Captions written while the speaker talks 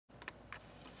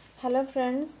Hello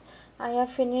friends, I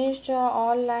have finished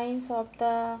all lines of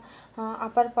the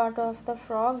upper part of the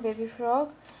frog, baby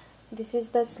frog. This is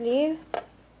the sleeve,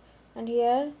 and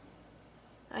here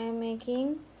I am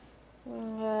making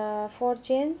 4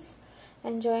 chains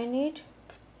and join it,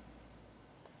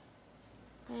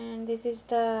 and this is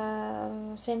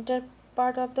the center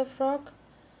part of the frog.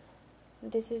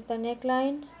 This is the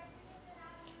neckline,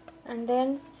 and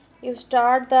then you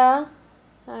start the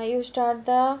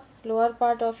lower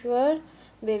part of your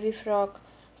baby frog.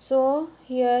 So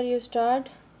here you start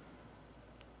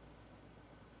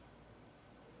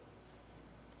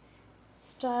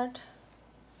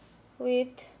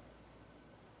with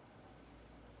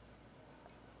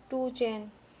 2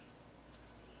 chain.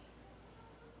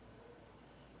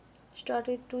 Start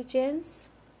with 2 chains.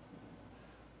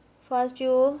 First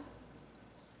you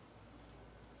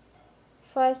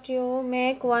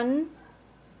make one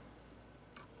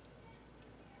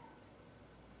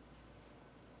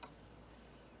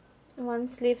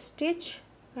slip stitch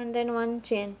and then 1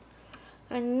 chain,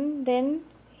 and then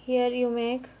here you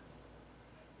make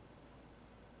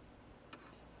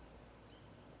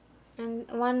and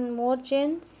 1 more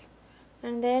chains,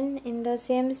 and then in the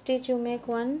same stitch you make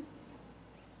 1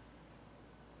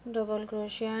 double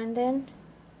crochet, and then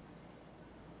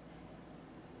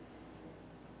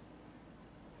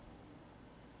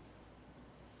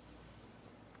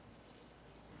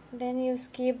you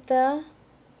skip the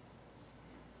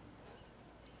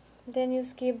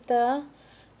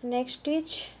next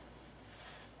stitch,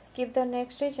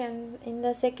 and in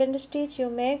the second stitch you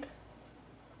make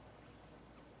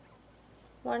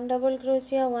 1 double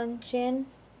crochet, 1 chain,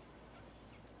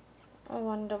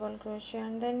 1 double crochet,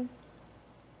 and then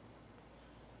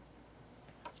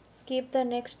skip the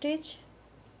next stitch,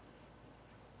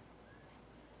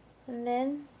 and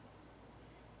then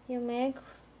you make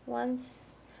 1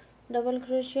 double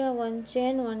crochet, 1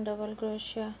 chain, 1 double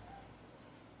crochet.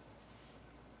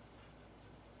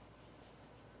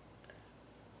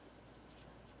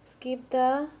 Skip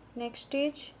the next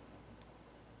stitch,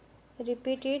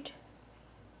 repeat it.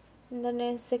 In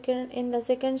the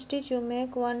second stitch you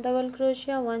make 1 double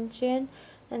crochet, 1 chain,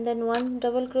 and then 1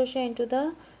 double crochet into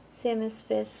the same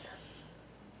space.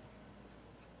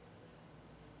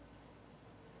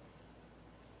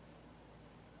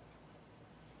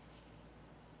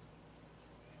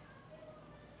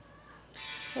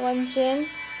 One chain,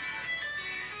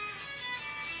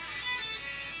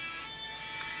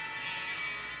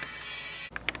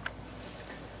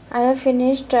 I have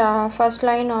finished first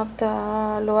line of the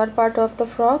lower part of the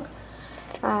frog.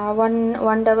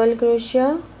 One double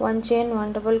crochet, 1 chain,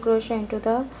 1 double crochet into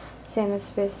the same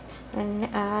space, and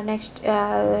next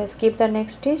skip the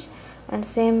next stitch, and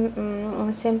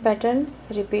same pattern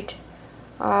repeat.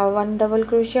 1 double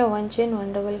crochet, 1 chain,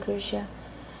 1 double crochet,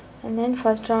 and then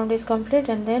first round is complete.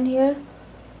 And then here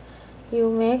you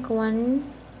make 1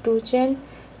 2 chain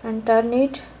and turn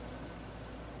it,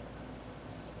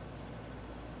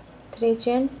 3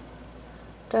 chain,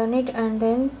 turn it, and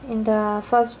then in the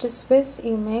first space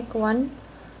you make 1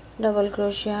 double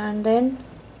crochet, and then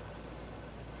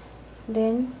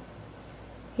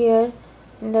here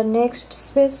in the next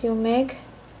space you make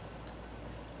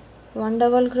 1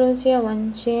 double crochet,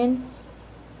 1 chain,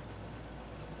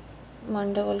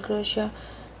 1 double crochet.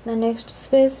 The next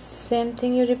space same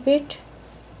thing you repeat,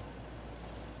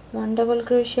 1 double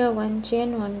crochet, 1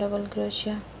 chain, 1 double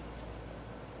crochet.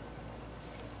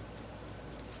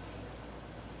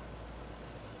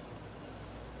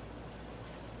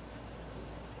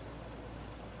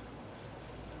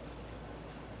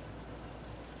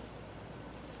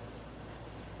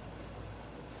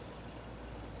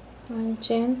 One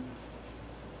chain,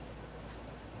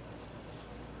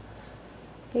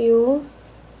 you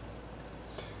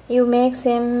make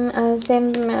same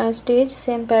stitch,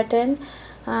 same pattern,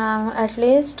 at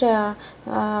least 9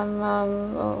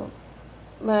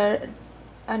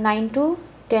 to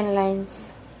 10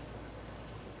 lines.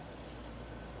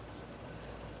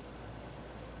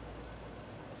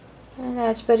 And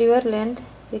as per your length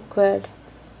required.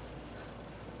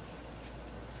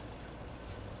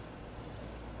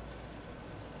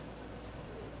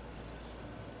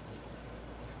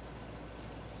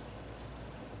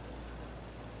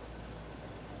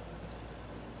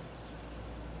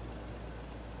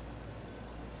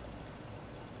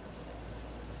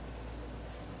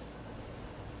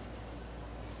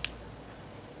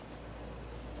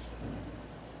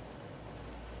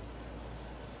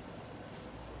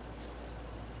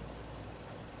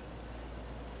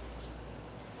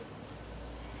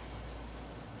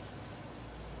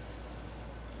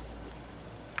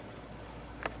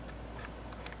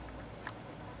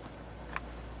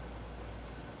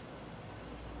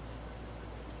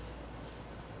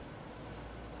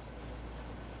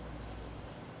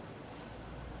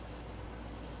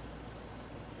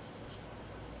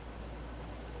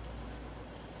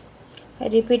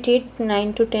 repeat it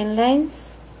 9 to 10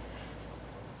 lines.